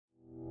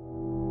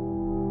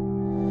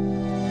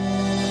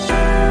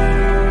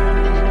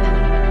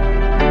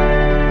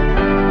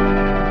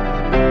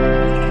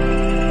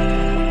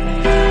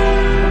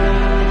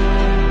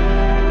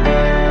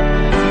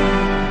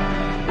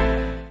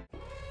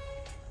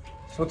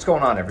So what's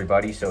going on,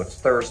 everybody? So it's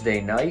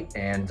Thursday night,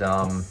 and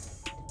I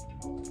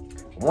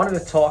wanted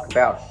to talk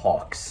about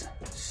hawks.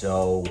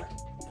 So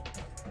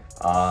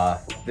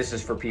this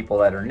is for people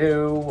that are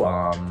new.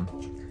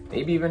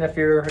 Maybe even if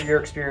you're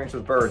experienced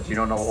with birds, you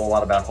don't know a whole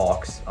lot about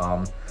hawks.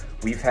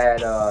 We've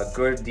had a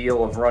good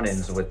deal of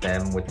run-ins with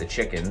them, with the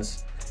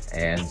chickens,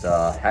 and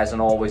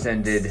hasn't always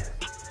ended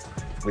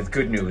with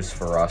good news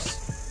for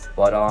us.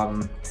 But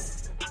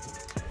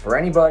for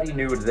anybody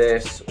new to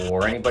this,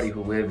 or anybody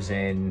who lives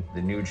in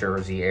the New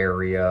Jersey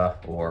area,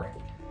 or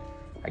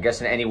I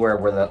guess in anywhere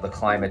where the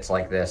climate's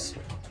like this,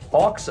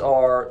 hawks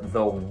are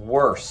the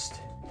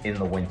worst in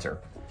the winter.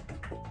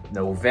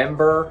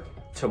 November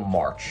to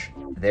March.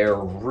 They're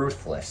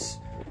ruthless.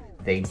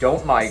 They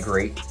don't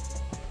migrate.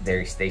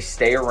 They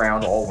stay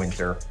around all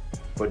winter,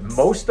 but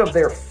most of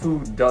their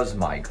food does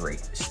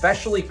migrate,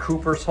 especially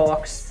Cooper's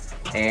hawks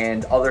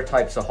and other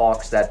types of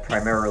hawks that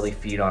primarily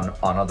feed on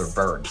other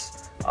birds.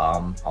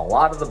 A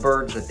lot of the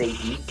birds that they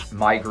eat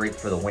migrate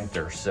for the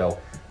winter, so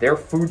their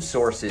food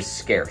source is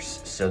scarce.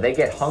 So they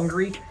get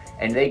hungry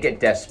and they get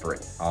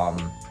desperate.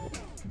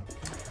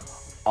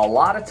 A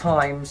lot of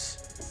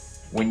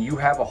times when you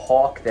have a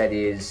hawk that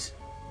is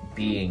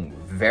being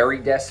very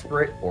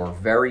desperate or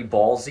very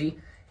ballsy,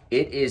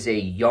 it is a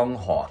young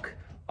hawk.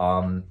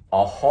 A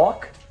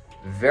hawk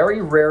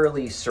very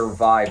rarely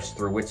survives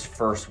through its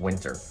first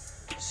winter.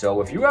 So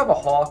if you have a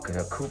hawk,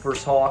 a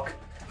Cooper's hawk,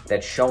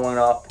 that's showing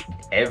up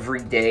every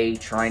day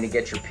trying to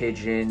get your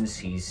pigeons,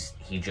 he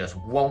just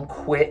won't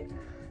quit,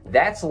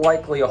 that's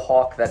likely a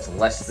hawk that's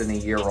less than a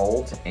year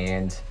old,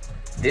 and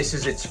this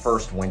is its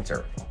first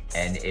winter.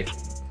 And if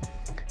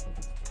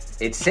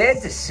it's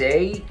sad to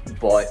say,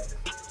 but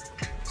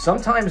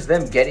sometimes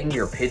them getting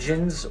your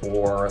pigeons,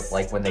 or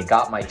like when they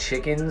got my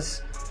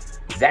chickens,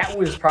 that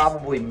was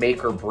probably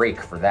make or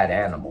break for that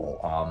animal.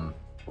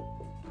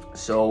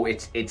 So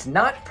it's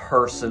not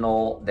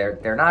personal.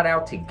 They're not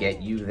out to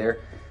get you.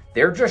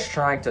 They're just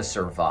trying to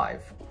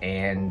survive,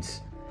 and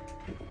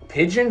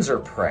pigeons are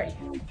prey.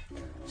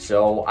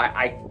 So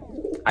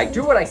I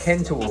do what I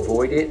can to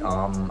avoid it.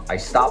 I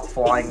stopped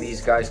flying these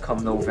guys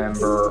come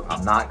November.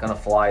 I'm not gonna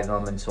fly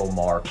them until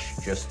March,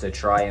 just to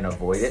try and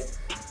avoid it.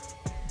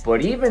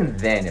 But even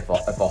then, if a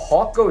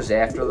hawk goes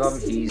after them,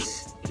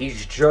 he's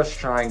just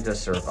trying to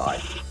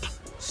survive.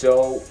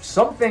 So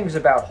some things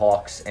about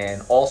hawks,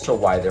 and also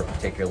why they're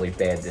particularly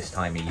bad this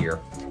time of year,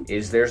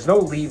 is there's no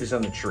leaves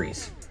on the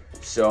trees.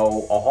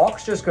 So a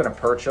hawk's just gonna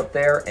perch up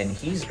there, and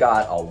he's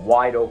got a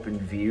wide open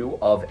view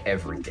of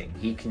everything.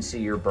 He can see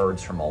your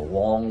birds from a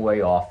long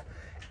way off,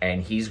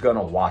 and he's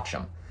gonna watch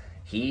them.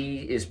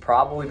 He is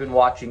probably been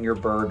watching your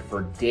bird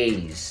for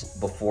days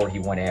before he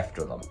went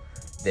after them.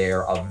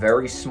 They're a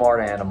very smart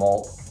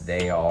animal.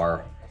 They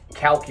are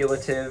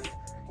calculative,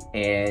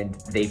 and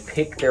they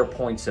pick their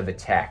points of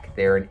attack.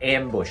 They're an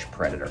ambush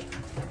predator.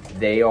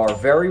 They are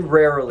very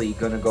rarely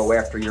gonna go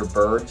after your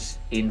birds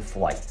in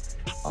flight.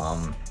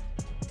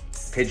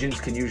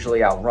 Pigeons can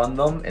usually outrun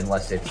them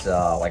unless it's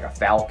like a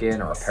falcon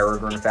or a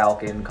peregrine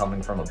falcon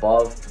coming from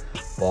above.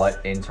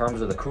 But in terms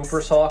of the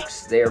Cooper's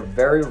hawks, they are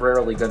very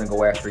rarely going to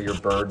go after your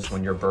birds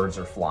when your birds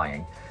are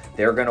flying.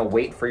 They're going to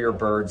wait for your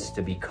birds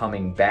to be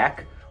coming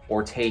back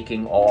or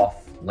taking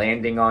off,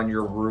 landing on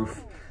your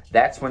roof.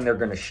 That's when they're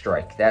going to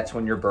strike. That's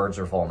when your birds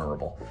are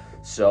vulnerable.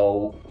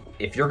 So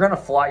if you're going to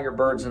fly your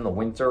birds in the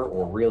winter,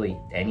 or really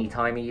any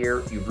time of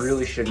year, you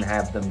really shouldn't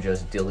have them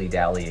just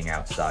dilly-dallying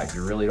outside.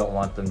 You really don't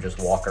want them just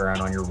walking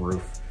around on your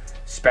roof,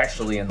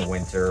 especially in the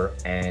winter.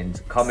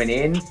 And coming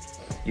in,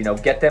 you know,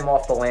 get them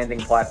off the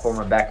landing platform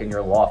and back in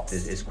your loft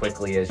as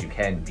quickly as you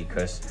can,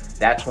 because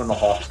that's when the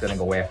hawk's going to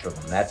go after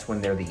them. That's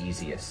when they're the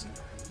easiest.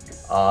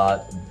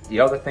 The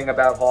other thing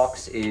about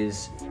hawks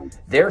is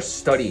they're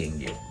studying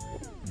you.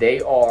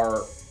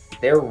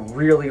 They're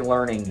really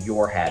learning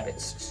your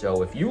habits.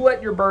 So if you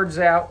let your birds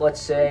out,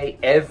 let's say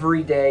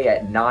every day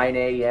at 9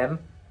 a.m.,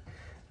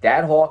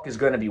 that hawk is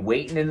going to be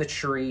waiting in the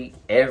tree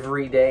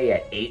every day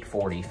at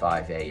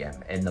 8:45 a.m.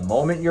 And the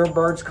moment your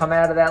birds come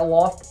out of that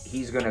loft,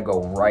 he's going to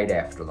go right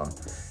after them.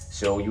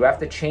 So you have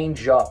to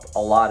change up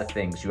a lot of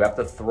things. You have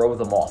to throw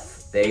them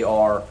off. They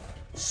are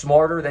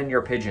smarter than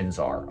your pigeons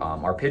are.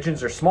 Our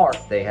pigeons are smart.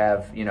 They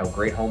have, you know,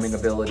 great homing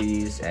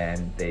abilities,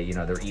 and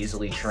they're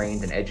easily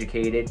trained and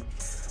educated.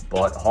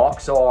 But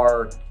hawks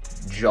are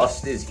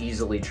just as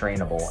easily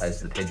trainable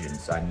as the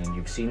pigeons. I mean,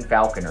 you've seen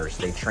falconers.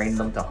 They train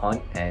them to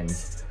hunt and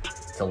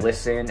to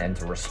listen and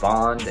to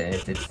respond, and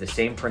it's the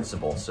same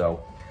principle.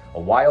 So a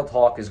wild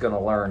hawk is going to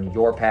learn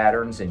your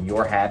patterns and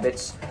your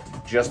habits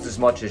just as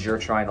much as you're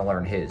trying to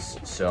learn his.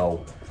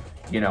 So,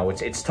 you know,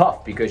 it's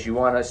tough, because you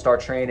want to start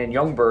training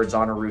young birds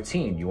on a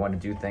routine. You want to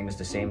do things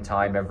the same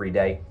time every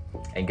day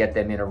and get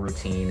them in a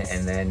routine,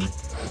 and then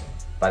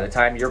by the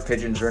time your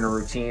pigeons are in a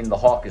routine, the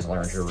hawk has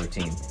learned your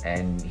routine,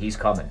 and he's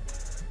coming.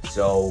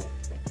 So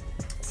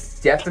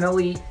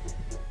definitely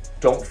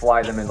don't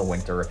fly them in the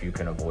winter if you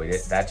can avoid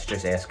it. That's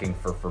just asking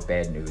for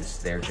bad news.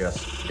 They're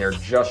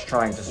just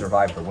trying to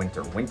survive the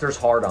winter. Winter's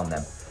hard on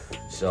them.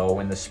 So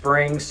in the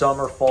spring,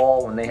 summer,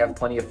 fall, when they have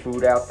plenty of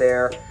food out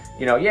there,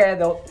 you know, yeah,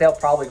 they'll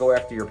probably go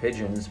after your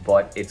pigeons,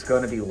 but it's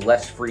going to be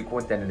less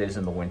frequent than it is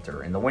in the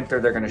winter. In the winter,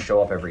 they're going to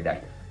show up every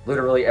day.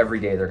 Literally every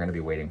day, they're going to be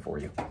waiting for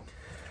you.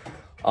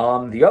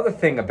 The other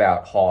thing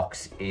about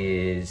hawks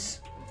is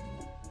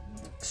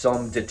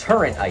some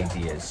deterrent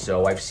ideas.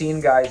 So I've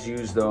seen guys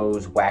use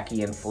those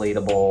wacky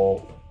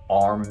inflatable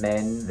arm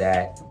men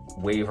that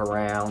wave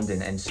around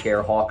and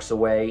scare hawks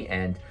away,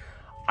 and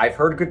I've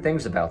heard good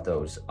things about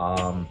those.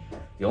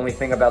 The only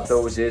thing about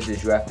those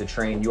is you have to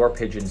train your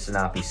pigeons to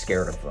not be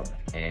scared of them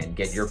and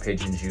get your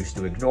pigeons used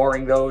to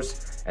ignoring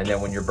those. And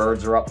then when your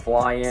birds are up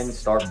flying,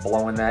 start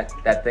blowing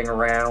that thing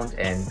around,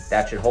 and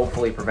that should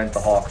hopefully prevent the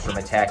hawks from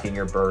attacking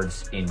your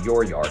birds in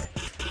your yard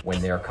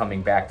when they're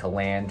coming back to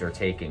land or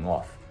taking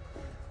off.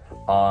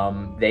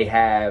 They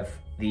have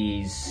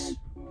these,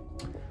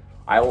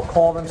 I will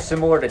call them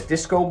similar to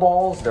disco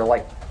balls. They're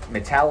like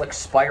metallic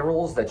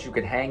spirals that you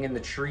could hang in the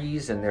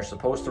trees, and they're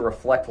supposed to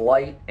reflect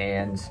light,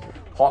 and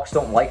hawks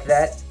don't like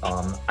that.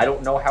 I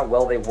don't know how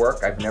well they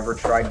work. I've never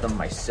tried them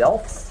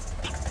myself,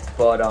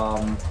 but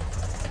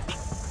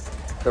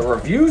the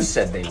reviews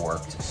said they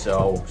worked,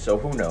 so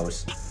who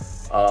knows.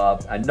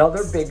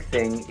 Another big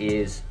thing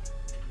is,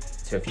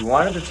 so if you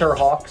want to deter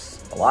hawks,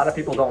 a lot of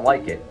people don't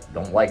like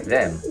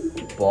them,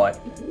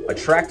 but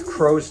attract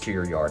crows to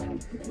your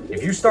yard.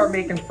 If you start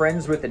making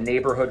friends with the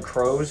neighborhood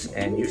crows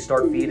and you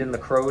start feeding the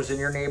crows in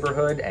your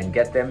neighborhood and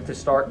get them to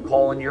start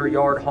calling your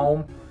yard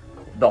home,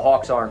 the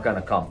hawks aren't going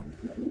to come.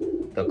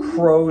 The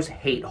crows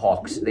hate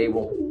hawks. They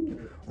will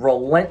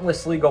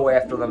relentlessly go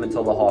after them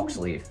until the hawks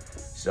leave.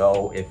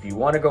 So if you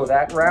want to go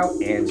that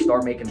route and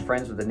start making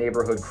friends with the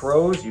neighborhood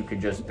crows, you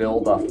could just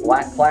build a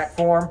flat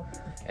platform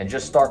and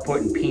just start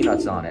putting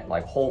peanuts on it,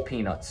 like whole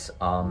peanuts.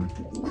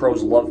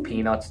 Crows love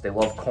peanuts. They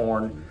love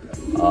corn.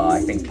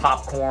 I think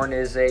popcorn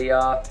is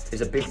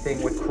a big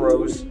thing with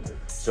crows.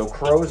 So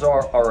crows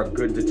are a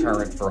good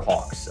deterrent for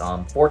hawks.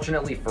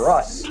 Fortunately for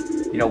us,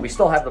 you know, we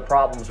still have the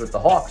problems with the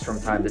hawks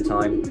from time to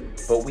time,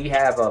 but we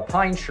have a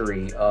pine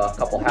tree a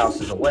couple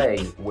houses away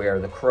where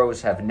the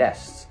crows have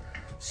nests.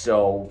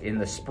 So in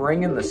the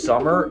spring and the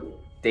summer,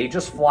 they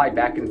just fly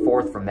back and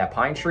forth from that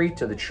pine tree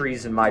to the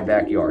trees in my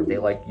backyard. They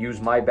like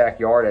use my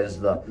backyard as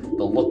the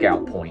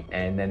lookout point,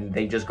 and then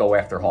they just go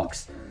after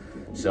hawks.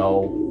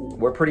 So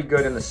we're pretty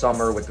good in the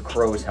summer with the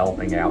crows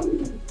helping out.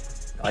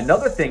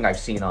 Another thing I've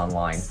seen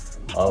online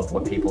of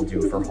what people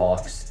do for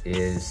hawks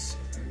is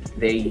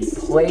they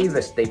play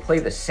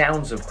the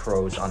sounds of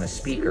crows on a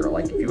speaker.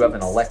 Like if you have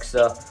an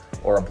Alexa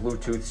or a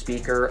Bluetooth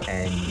speaker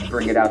and you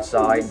bring it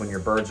outside when your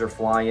birds are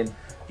flying,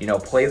 you know,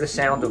 play the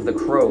sound of the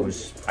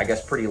crows, I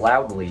guess, pretty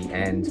loudly.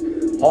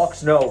 And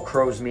hawks know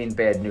crows mean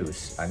bad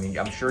news. I mean,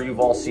 I'm sure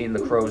you've all seen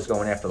the crows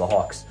going after the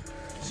hawks.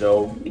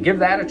 So give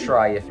that a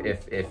try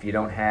if you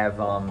don't have,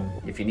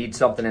 if you need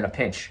something in a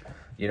pinch.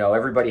 You know,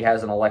 everybody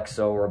has an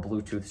Alexa or a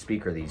Bluetooth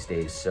speaker these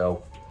days.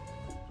 So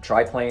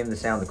try playing the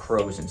sound of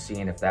crows and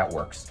seeing if that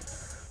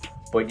works.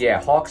 But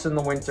yeah, hawks in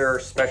the winter,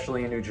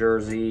 especially in New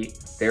Jersey,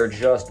 they're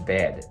just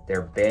bad.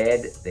 They're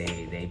bad.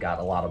 They got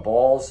a lot of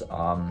balls.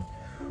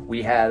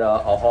 We had a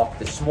hawk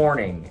this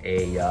morning,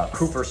 a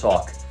Cooper's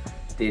hawk,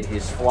 did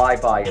his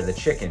flyby of the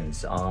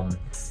chickens.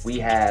 We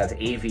have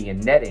avian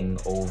netting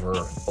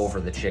over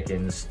the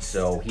chickens,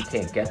 so he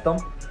can't get them.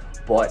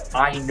 But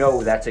I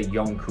know that's a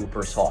young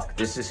Cooper's hawk.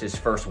 This is his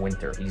first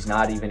winter. He's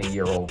not even a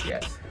year old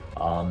yet.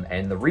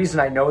 And the reason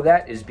I know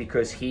that is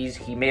because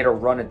he made a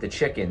run at the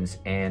chickens,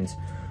 and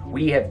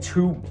we have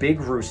two big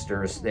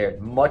roosters. They're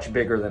much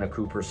bigger than a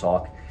Cooper's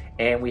hawk.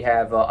 And we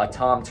have a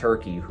Tom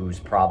Turkey who's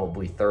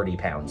probably 30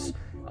 pounds.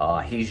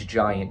 He's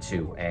giant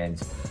too,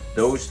 and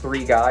those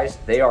three guys,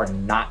 they are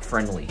not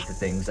friendly to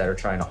things that are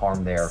trying to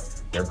harm their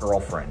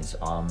girlfriends.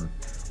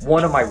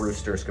 One of my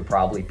roosters could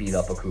probably beat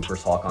up a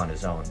Cooper's hawk on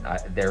his own.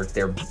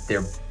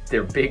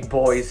 They're big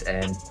boys,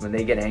 and when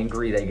they get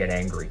angry, they get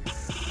angry.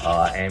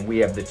 And we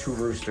have the two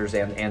roosters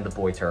and the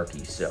boy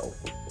turkey. So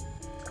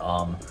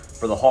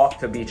for the hawk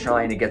to be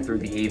trying to get through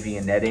the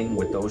avian netting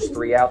with those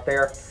three out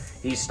there,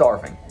 he's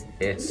starving.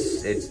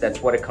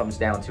 That's what it comes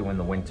down to in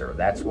the winter.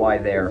 That's why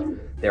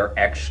they're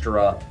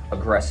extra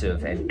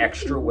aggressive and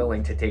extra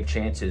willing to take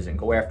chances and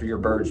go after your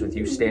birds with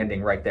you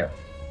standing right there.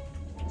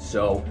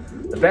 So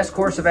the best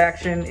course of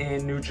action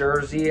in New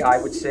Jersey, I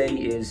would say,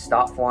 is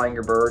stop flying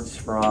your birds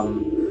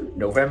from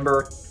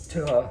November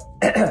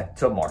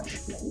to March.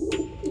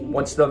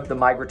 Once the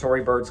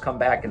migratory birds come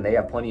back and they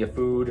have plenty of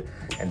food,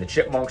 and the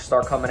chipmunks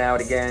start coming out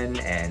again,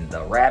 and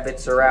the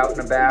rabbits are out and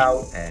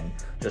about, and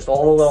just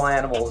all the little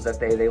animals that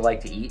they like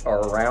to eat are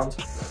around,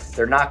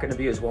 they're not going to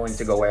be as willing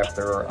to go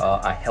after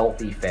a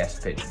healthy,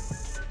 fast pigeon.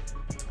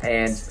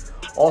 And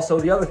also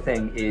the other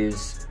thing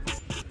is,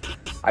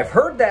 I've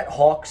heard that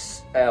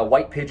hawks,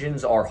 white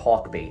pigeons are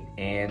hawk bait,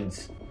 and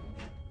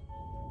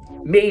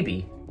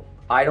maybe,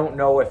 I don't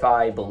know if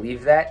I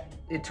believe that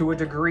to a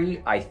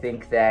degree. I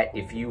think that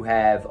if you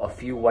have a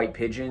few white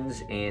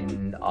pigeons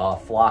in a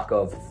flock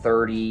of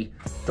 30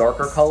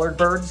 darker colored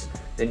birds,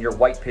 then your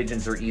white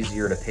pigeons are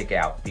easier to pick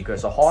out,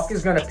 because a hawk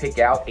is going to pick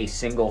out a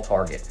single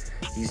target.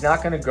 He's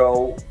not going to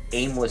go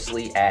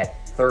aimlessly at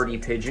 30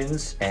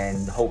 pigeons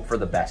and hope for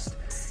the best.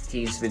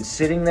 He's been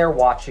sitting there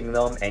watching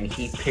them, and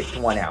he picked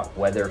one out,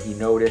 whether he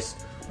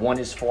noticed one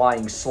is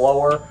flying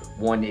slower,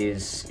 one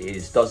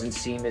doesn't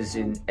seem as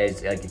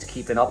like it's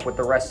keeping up with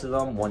the rest of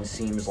them, one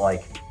seems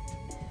like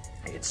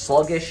it's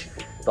sluggish.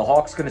 The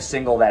hawk's going to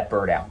single that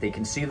bird out. They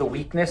can see the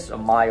weakness a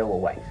mile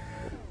away.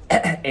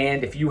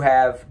 And if you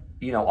have,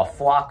 you know, a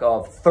flock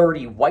of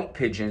 30 white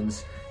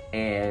pigeons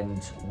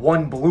and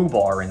one blue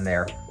bar in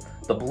there,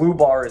 the blue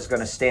bar is going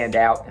to stand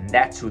out, and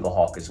that's who the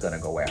hawk is going to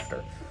go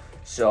after.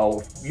 So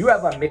if you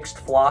have a mixed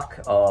flock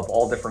of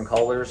all different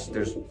colors,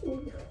 there's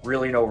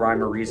really no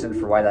rhyme or reason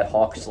for why that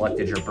hawk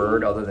selected your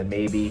bird, other than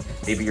maybe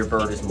your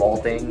bird is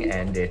molting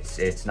and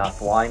it's not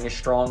flying as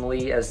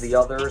strongly as the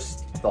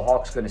others. The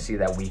hawk's going to see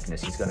that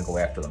weakness. He's going to go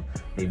after them.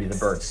 Maybe the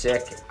bird's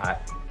sick,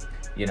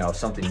 you know,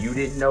 something you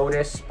didn't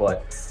notice,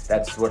 but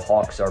that's what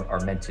hawks are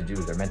meant to do.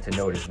 They're meant to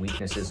notice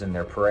weaknesses in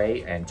their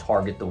prey and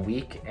target the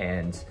weak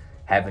and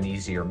have an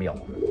easier meal.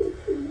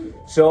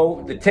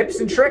 So the tips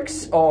and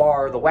tricks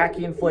are the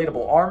wacky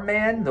inflatable arm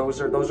man.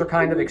 Those are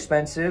kind of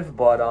expensive,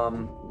 but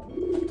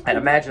I'd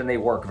imagine they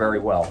work very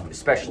well,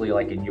 especially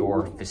like in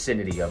your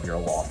vicinity of your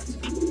loft.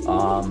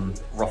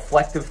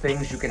 Reflective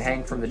things you can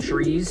hang from the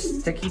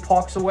trees to keep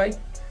hawks away.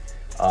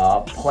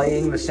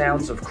 Playing the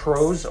sounds of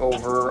crows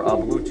over a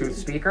Bluetooth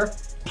speaker,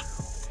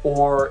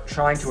 or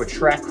trying to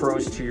attract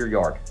crows to your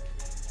yard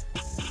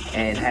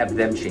and have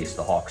them chase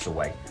the hawks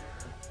away.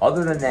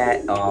 Other than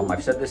that,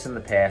 I've said this in the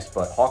past,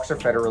 but hawks are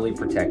federally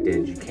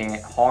protected. You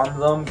can't harm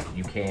them,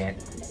 you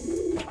can't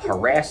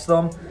harass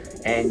them,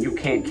 and you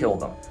can't kill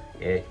them.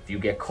 If you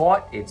get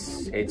caught,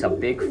 it's a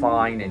big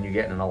fine, and you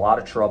get in a lot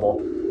of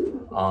trouble,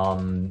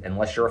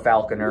 unless you're a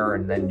falconer,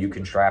 and then you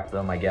can trap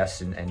them, I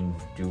guess, and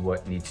do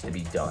what needs to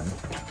be done.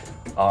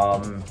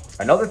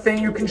 Another thing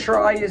you can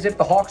try is, if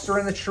the hawks are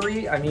in the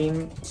tree, I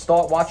mean,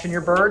 start watching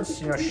your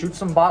birds, you know, shoot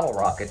some bottle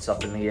rockets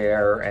up in the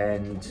air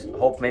and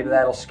hope maybe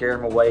that'll scare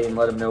them away and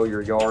let them know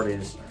your yard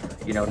is,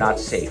 you know, not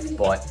safe.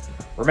 But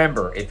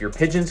remember, if your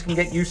pigeons can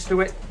get used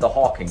to it, the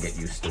hawk can get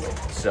used to it.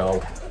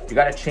 So you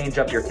got to change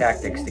up your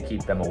tactics to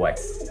keep them away.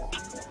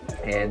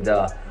 And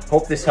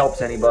hope this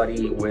helps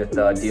anybody with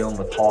dealing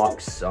with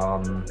hawks.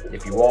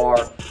 If you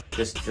are,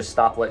 just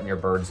stop letting your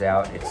birds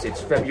out.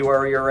 It's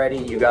February already.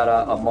 You got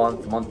a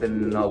month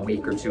and a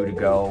week or two to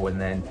go, and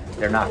then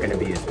they're not going to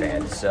be as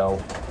bad.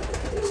 So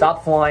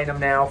stop flying them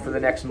now for the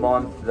next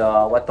month.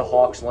 Let the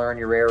hawks learn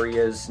your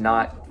area's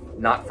not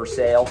for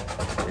sale.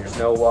 There's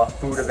no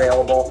food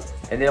available,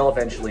 and they'll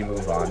eventually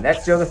move on.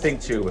 That's the other thing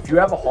too. If you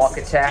have a hawk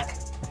attack,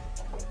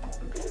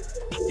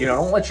 you know,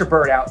 don't let your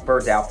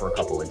birds out for a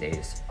couple of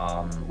days.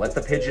 Let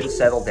the pigeons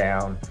settle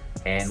down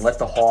and let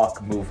the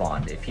hawk move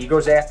on. If he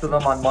goes after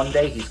them on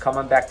Monday, he's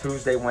coming back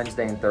Tuesday,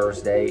 Wednesday, and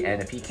Thursday.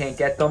 And if he can't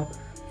get them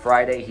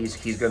Friday, he's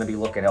going to be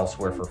looking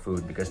elsewhere for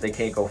food, because they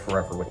can't go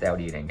forever without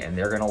eating. And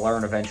they're going to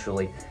learn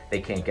eventually they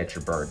can't get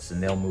your birds,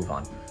 and they'll move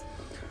on.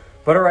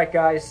 But all right,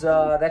 guys,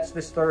 that's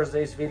this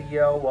Thursday's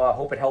video.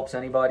 Hope it helps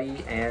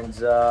anybody. And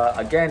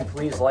again,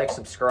 please like,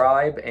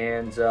 subscribe,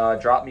 and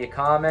drop me a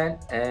comment.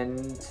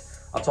 And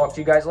I'll talk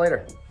to you guys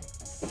later.